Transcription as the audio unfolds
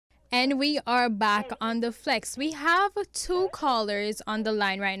And we are back on the flex. We have two callers on the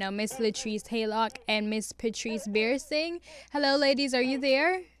line right now, Miss Latrice Haylock and Miss Patrice Beersing. Hello, ladies. Are you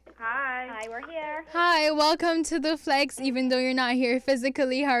there? Hi. Hi, we're here. Hi, welcome to the flex, even though you're not here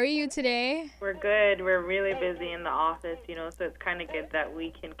physically. How are you today? We're good. We're really busy in the office, so it's kind of good that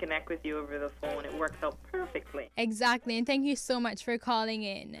we can connect with you over the phone. It works out perfectly. Exactly, and thank you so much for calling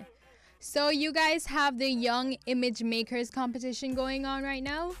in. So you guys have the Young Image Makers competition going on right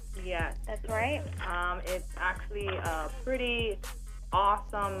now? Yeah, that's right. It's actually pretty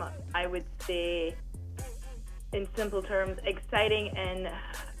awesome, I would say, in simple terms, exciting and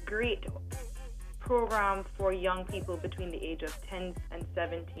great program for young people between the age of 10 and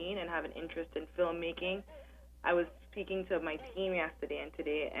 17 and have an interest in filmmaking. I was speaking to my team yesterday and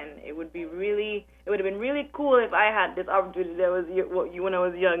today, and it would have been really cool if I had this opportunity when I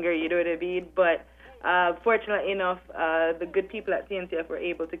was younger, you know what I mean? But fortunately enough, the good people at CNCF were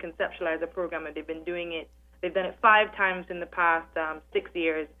able to conceptualize a program, and they've done it 5 times in the past 6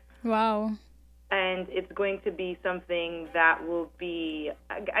 years. Wow. And it's going to be something that will be,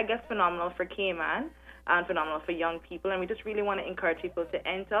 I guess, phenomenal for Cayman and phenomenal for young people. And we just really want to encourage people to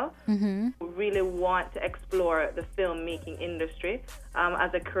enter. Mm-hmm. We really want to explore the filmmaking industry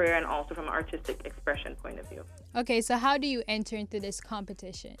as a career and also from an artistic expression point of view. Okay, so how do you enter into this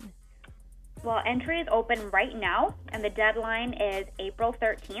competition? Well, entry is open right now, and the deadline is April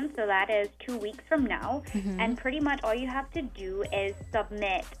 13th, so that is 2 weeks from now. Mm-hmm. And pretty much all you have to do is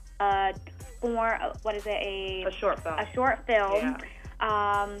submit a short film. A short film.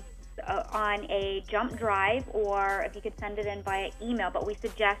 Yeah. On a jump drive, or if you could send it in via email, but we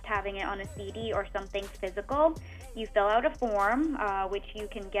suggest having it on a CD or something physical. You fill out a form, which you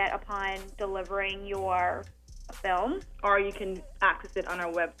can get upon delivering your film. Or you can access it on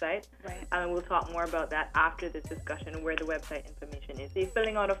our website. Right. And we'll talk more about that after this discussion, where the website information is. So you're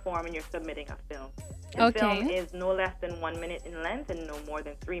filling out a form and you're submitting a film. The Okay. film is no less than 1 minute in length and no more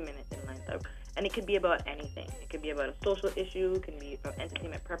than 3 minutes in length. And it could be about anything. It could be about a social issue. It can be for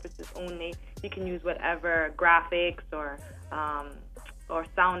entertainment purposes only. You can use whatever graphics or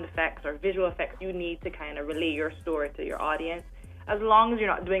sound effects or visual effects you need to kind of relay your story to your audience. As long as you're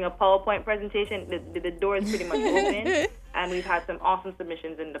not doing a PowerPoint presentation, the door is pretty much open. And we've had some awesome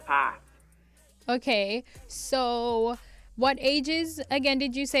submissions in the past. Okay, so what ages, again,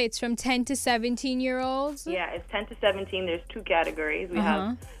 did you say? It's from 10 to 17-year-olds? Yeah, it's 10 to 17. There's 2 categories. We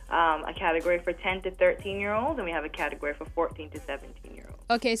have a category for 10 to 13-year-olds, and we have a category for 14 to 17-year-olds.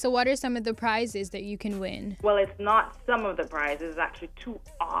 Okay, so what are some of the prizes that you can win? Well, it's not some of the prizes. It's actually 2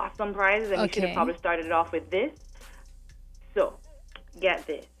 awesome prizes, and we should have probably started it off with this. So, get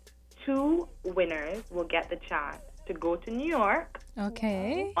this. 2 winners will get the chance to go to New York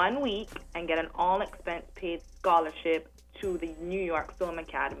 1 week and get an all-expense paid scholarship to the New York Film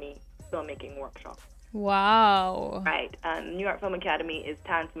Academy filmmaking workshop. Wow. Right. And New York Film Academy is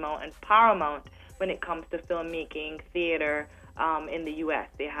tantamount and paramount when it comes to filmmaking, theater in the U.S.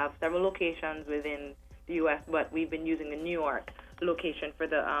 They have several locations within the U.S., but we've been using the New York location for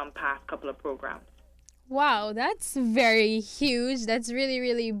the past couple of programs. Wow, that's very huge. That's really,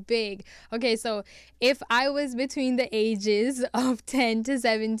 really big. Okay, so if I was between the ages of 10 to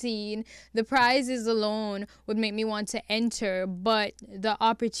 17, the prizes alone would make me want to enter, but the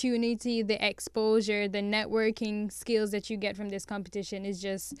opportunity, the exposure, the networking skills that you get from this competition is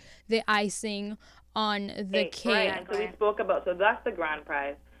just the icing on the cake. Right, and so we spoke about, so that's the grand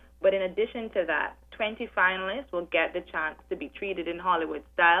prize. But in addition to that, 20 finalists will get the chance to be treated in Hollywood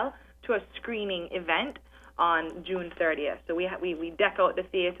style to a screening event on June 30th. So we deck out the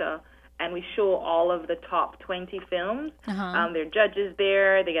theater and we show all of the top 20 films. There are judges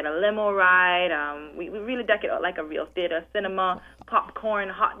there. They get a limo ride. We really deck it out like a real theater, cinema, popcorn,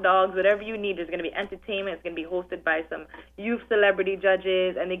 hot dogs, whatever you need. There's going to be entertainment. It's going to be hosted by some youth celebrity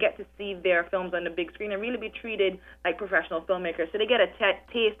judges, and they get to see their films on the big screen and really be treated like professional filmmakers. So they get a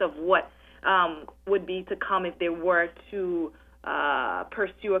taste of what would be to come if they were to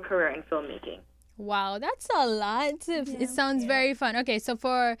pursue a career in filmmaking. Wow, that's a lot. It sounds very fun. Okay, so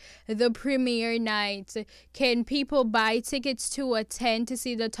for the premiere night, can people buy tickets to attend to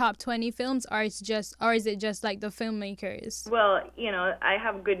see the top 20 films, or is it just like the filmmakers? Well, I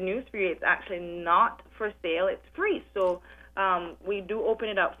have good news for you. It's actually not for sale. It's free. So we do open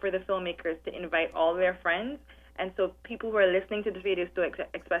it up for the filmmakers to invite all their friends. And so people who are listening to this radio, so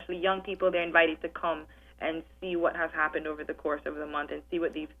especially young people, they're invited to come and see what has happened over the course of the month and see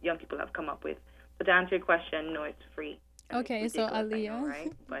what these young people have come up with. But to answer your question, no, it's free. Okay, so Aliyah.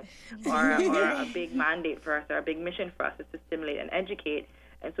 Right? But or a big mandate for us, or a big mission for us is to stimulate and educate.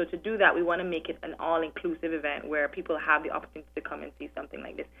 And so to do that, we want to make it an all-inclusive event where people have the opportunity to come and see something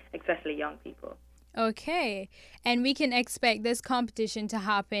like this, especially young people. Okay. And we can expect this competition to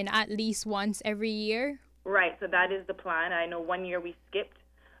happen at least once every year? Right, so that is the plan. I know one year we skipped,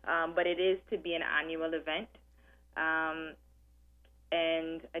 but it is to be an annual event.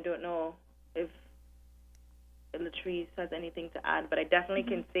 And I don't know if Latrice has anything to add, but I definitely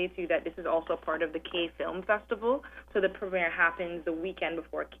can say to you that this is also part of the K Film Festival. So the premiere happens the weekend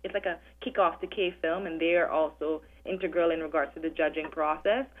before. It's like a kickoff to K Film, and they are also integral in regards to the judging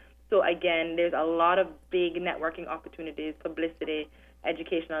process. So again, there's a lot of big networking opportunities, publicity,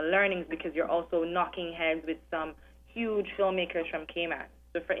 educational learnings, because you're also knocking heads with some huge filmmakers from Cayman.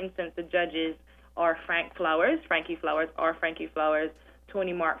 So for instance, the judges are Frankie Flowers,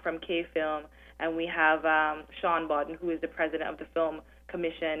 Tony Mark from K Film, and we have Sean Bodden, who is the president of the Film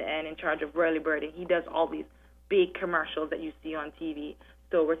Commission and in charge of Whirly Bird, and he does all these big commercials that you see on TV.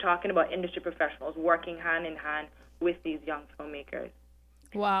 So we're talking about industry professionals working hand in hand with these young filmmakers.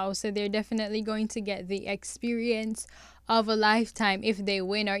 Wow, so they're definitely going to get the experience of a lifetime if they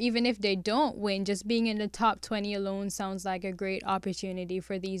win, or even if they don't win. Just being in the top 20 alone sounds like a great opportunity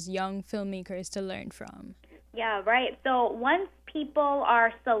for these young filmmakers to learn from. Yeah, right. So once people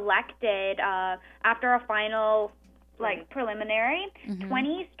are selected after a final preliminary,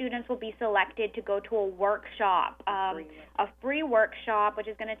 20 students will be selected to go to a workshop, a free workshop, which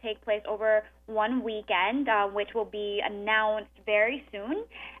is going to take place over one weekend, which will be announced very soon,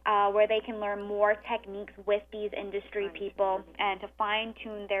 where they can learn more techniques with these industry people and to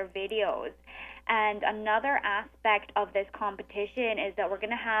fine-tune their videos. And another aspect of this competition is that we're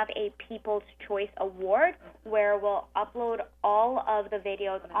going to have a People's Choice Award, where we'll upload all of the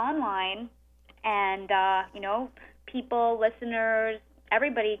videos online, and people, listeners,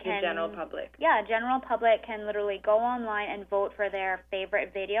 everybody can... The general public. Yeah, general public can literally go online and vote for their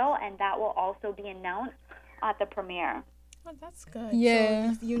favorite video, and that will also be announced at the premiere. Oh, that's good.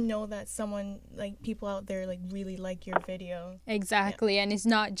 Yeah. So you know that someone, people out there, really like your video. Exactly. Yeah. And it's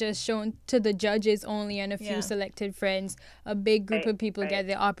not just shown to the judges only and a few selected friends. A big group of people get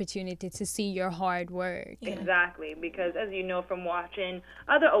the opportunity to see your hard work. Yeah. Exactly. Because as you know from watching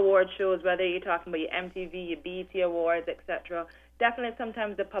other award shows, whether you're talking about your MTV, your BET Awards, etc., definitely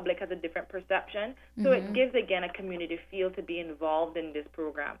sometimes the public has a different perception. So it gives, again, a community feel to be involved in this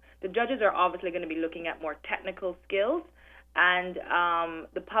program. The judges are obviously going to be looking at more technical skills, and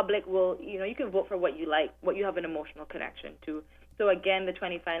the public will, you can vote for what you like, what you have an emotional connection to. So again, the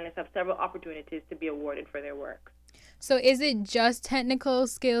 20 finalists have several opportunities to be awarded for their work. So is it just technical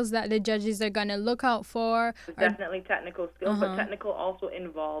skills that the judges are going to look out for? Definitely technical skills, but technical also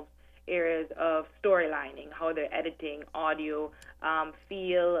involves areas of storylining, how they're editing, audio,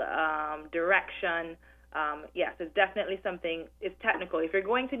 feel, direction. Yes, it's definitely something, it's technical. If you're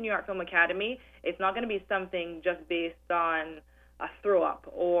going to New York Film Academy, it's not going to be something just based on a throw-up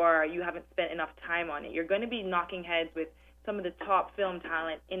or you haven't spent enough time on it. You're going to be knocking heads with some of the top film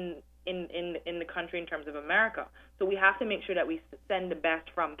talent in the country in terms of America. So we have to make sure that we send the best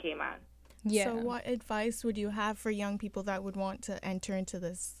from Cayman. Yeah. So what advice would you have for young people that would want to enter into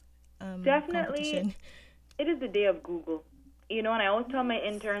this Definitely, it is the day of Google. And I always tell my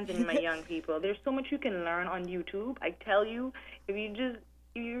interns and my young people, there's so much you can learn on YouTube. I tell you, if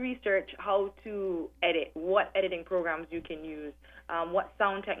you research how to edit, what editing programs you can use, what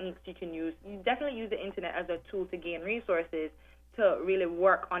sound techniques you can use, you definitely use the internet as a tool to gain resources to really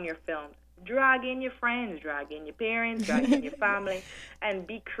work on your films. Drag in your friends, drag in your parents, drag in your family, and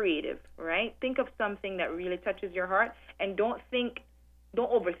be creative, right? Think of something that really touches your heart, and don't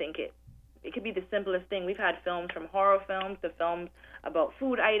overthink it. It could be the simplest thing. We've had films from horror films to films about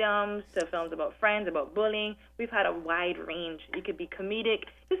food items to films about friends, about bullying. We've had a wide range. It could be comedic.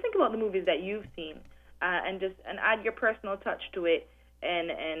 Just think about the movies that you've seen, and add your personal touch to it,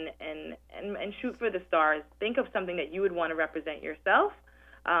 and shoot for the stars. Think of something that you would want to represent yourself,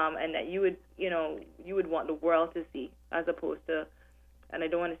 and that you would want the world to see, as opposed to, and I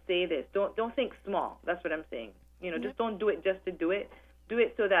don't want to say this, don't think small. That's what I'm saying. Just don't do it just to do it. Do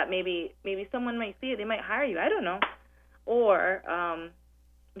it so that maybe someone might see it, they might hire you. I don't know, or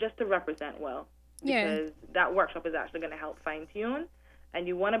just to represent well. Because that workshop is actually going to help fine tune, and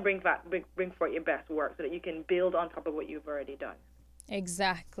you want to bring forth your best work so that you can build on top of what you've already done.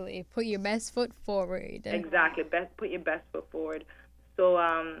 Exactly. Put your best foot forward. Exactly. Put your best foot forward. So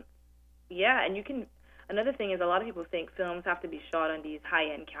and you can. Another thing is, a lot of people think films have to be shot on these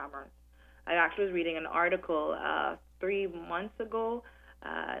high-end cameras. I actually was reading an article 3 months ago.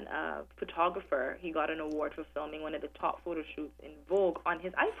 A photographer, he got an award for filming one of the top photo shoots in Vogue on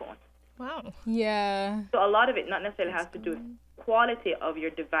his iPhone. Wow. Yeah. So a lot of it not necessarily has to do with quality of your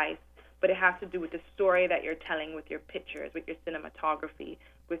device, but it has to do with the story that you're telling with your pictures, with your cinematography,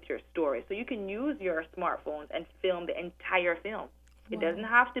 with your story. So you can use your smartphones and film the entire film. It doesn't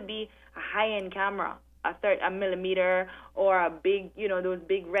have to be a high-end camera, a millimeter, or a big, those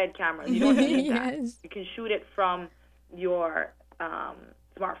big red cameras. You don't need that. You can shoot it from your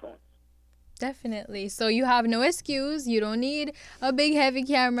smartphone. Definitely. So you have no excuse. You don't need a big heavy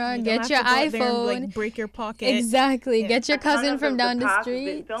camera. Get your iPhone. And, break your pocket. Exactly. Yeah. Get your cousin from down the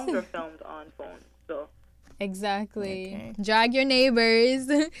street. The films are filmed on phones, so. Exactly. Okay. Drag your neighbors.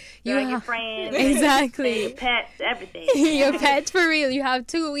 Drag your friends. Exactly. Your pets, everything. Your pets, for real. You have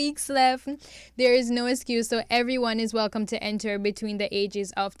 2 weeks left. There is no excuse. So everyone is welcome to enter between the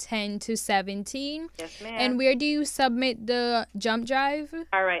ages of 10 to 17. Yes, ma'am. And where do you submit the jump drive?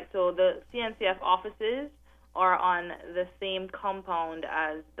 All right. So the CNCF offices are on the same compound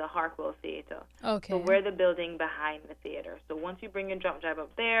as the Harkwell Theater. Okay. So we're the building behind the theater. So once you bring your jump drive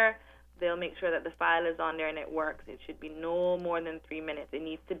up there, they'll make sure that the file is on there and it works. It should be no more than 3 minutes. It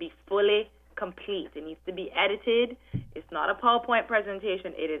needs to be fully complete. It needs to be edited. It's not a PowerPoint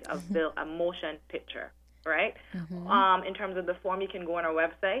presentation. It is a motion picture, right? Mm-hmm. In terms of the form, you can go on our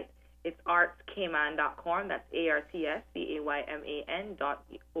website. It's artscayman.com. That's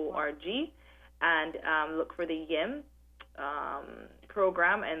artscayman.org. And look for the YIM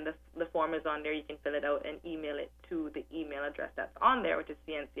program, and the form is on there. You can fill it out and email it to the email address that's on there, which is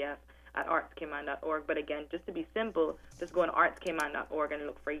cncf@artscayman.org. But again, just to be simple, just go on artscayman.org and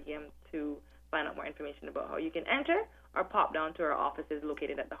look for YIM to find out more information about how you can enter, or pop down to our offices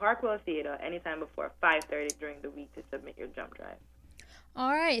located at the Harkwell Theater anytime before 5:30 during the week to submit your jump drive.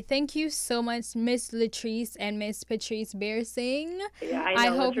 All right. Thank you so much, Miss Latrice and Miss Patrice Bearsing. Yeah, I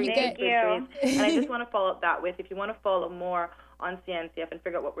hope you get you. And I just want to follow up that with, if you want to follow more on CNCF and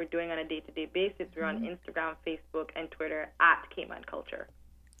figure out what we're doing on a day-to-day basis, we're on Instagram, Facebook, and Twitter at Cayman Culture.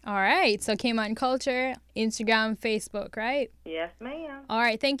 All right. So Cayman Culture, Instagram, Facebook, right? Yes, ma'am. All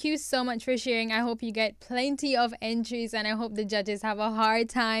right. Thank you so much for sharing. I hope you get plenty of entries, and I hope the judges have a hard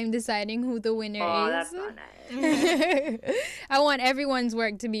time deciding who the winner is. That's not nice. I want everyone's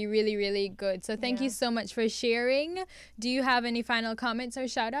work to be really, really good. So thank you so much for sharing. Do you have any final comments or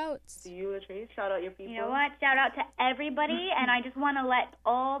shout-outs? Do you, Latrice? Shout out your people. You know what? Shout out to everybody, and I just want to let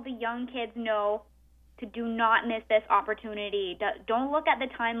all the young kids know to do not miss this opportunity. Don't look at the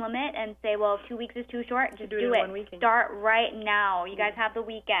time limit and say, well, 2 weeks is too short. Just do it. Start right now. You guys have the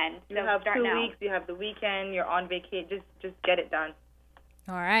weekend. You have 2 weeks. You have the weekend. You're on vacation. Just get it done.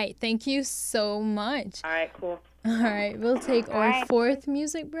 All right. Thank you so much. All right, cool. All right. We'll take our fourth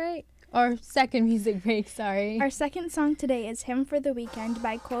music break. Or second music break, sorry. Our second song today is Hymn for the Weekend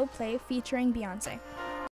by Coldplay featuring Beyonce.